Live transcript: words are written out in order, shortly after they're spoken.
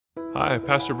Hi,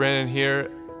 Pastor Brandon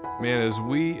here. Man, as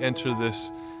we enter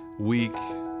this week,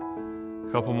 a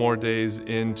couple more days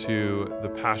into the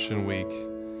Passion Week,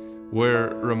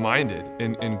 we're reminded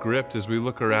and gripped as we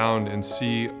look around and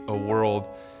see a world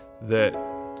that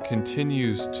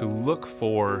continues to look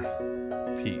for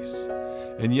peace,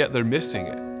 and yet they're missing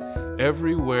it.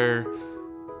 Everywhere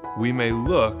we may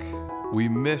look, we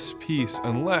miss peace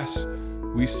unless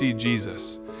we see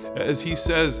Jesus. As he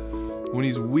says, when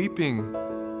he's weeping,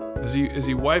 as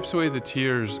he wipes away the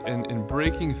tears and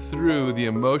breaking through the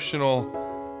emotional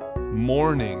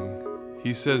mourning,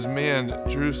 he says, man,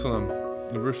 Jerusalem,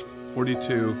 in verse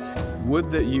 42, would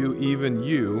that you, even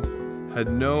you, had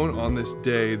known on this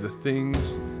day the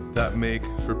things that make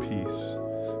for peace,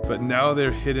 but now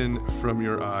they're hidden from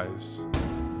your eyes.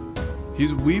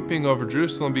 He's weeping over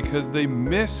Jerusalem because they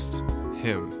missed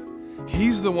him.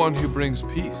 He's the one who brings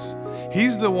peace.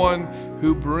 He's the one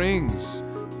who brings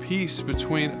peace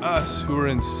between us who are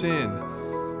in sin.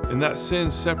 And that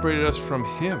sin separated us from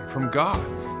him, from God.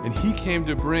 And he came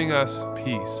to bring us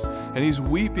peace. And he's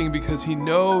weeping because he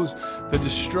knows the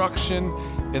destruction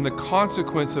and the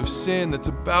consequence of sin that's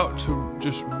about to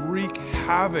just wreak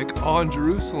havoc on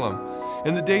Jerusalem.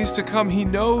 In the days to come, he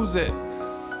knows it.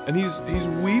 And he's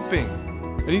weeping.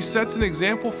 And he sets an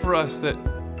example for us that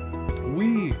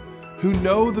we who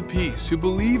know the peace, who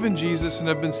believe in Jesus and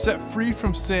have been set free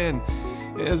from sin,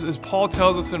 as Paul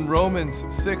tells us in Romans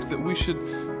 6, that we should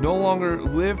no longer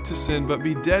live to sin, but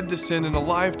be dead to sin and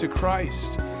alive to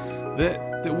Christ.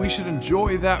 That we should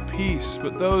enjoy that peace,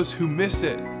 but those who miss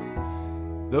it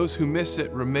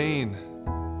remain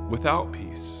without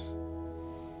peace.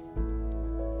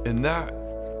 And that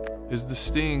is the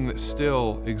sting that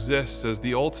still exists, as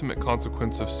the ultimate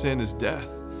consequence of sin is death.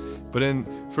 But in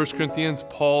 1 Corinthians,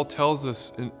 Paul tells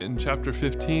us in chapter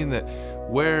 15 that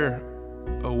where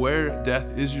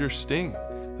death is your sting,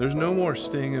 there's no more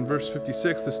sting. In verse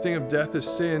 56, the sting of death is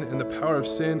sin, and the power of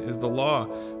sin is the law.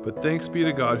 But thanks be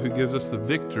to God who gives us the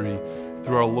victory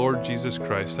through our Lord Jesus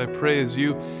Christ. I pray as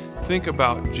you think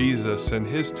about Jesus and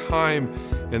his time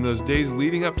in those days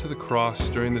leading up to the cross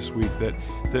during this week,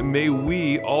 that may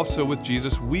we also with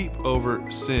Jesus weep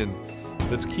over sin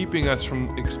that's keeping us from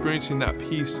experiencing that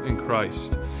peace in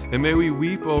Christ. And may we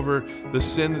weep over the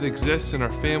sin that exists in our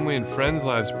family and friends'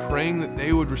 lives, praying that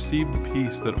they would receive the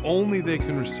peace that only they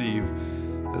can receive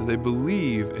as they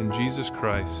believe in Jesus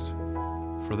Christ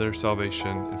for their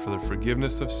salvation and for their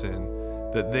forgiveness of sin,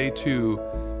 that they too,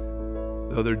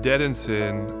 though they're dead in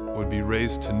sin, would be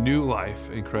raised to new life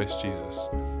in Christ Jesus.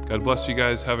 God bless you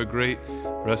guys. Have a great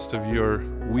rest of your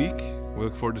week. We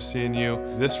look forward to seeing you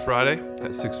this Friday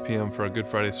at 6 p.m. for our Good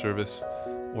Friday service,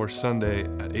 or Sunday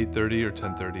at 8:30 or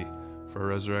 10:30 for our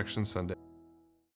Resurrection Sunday.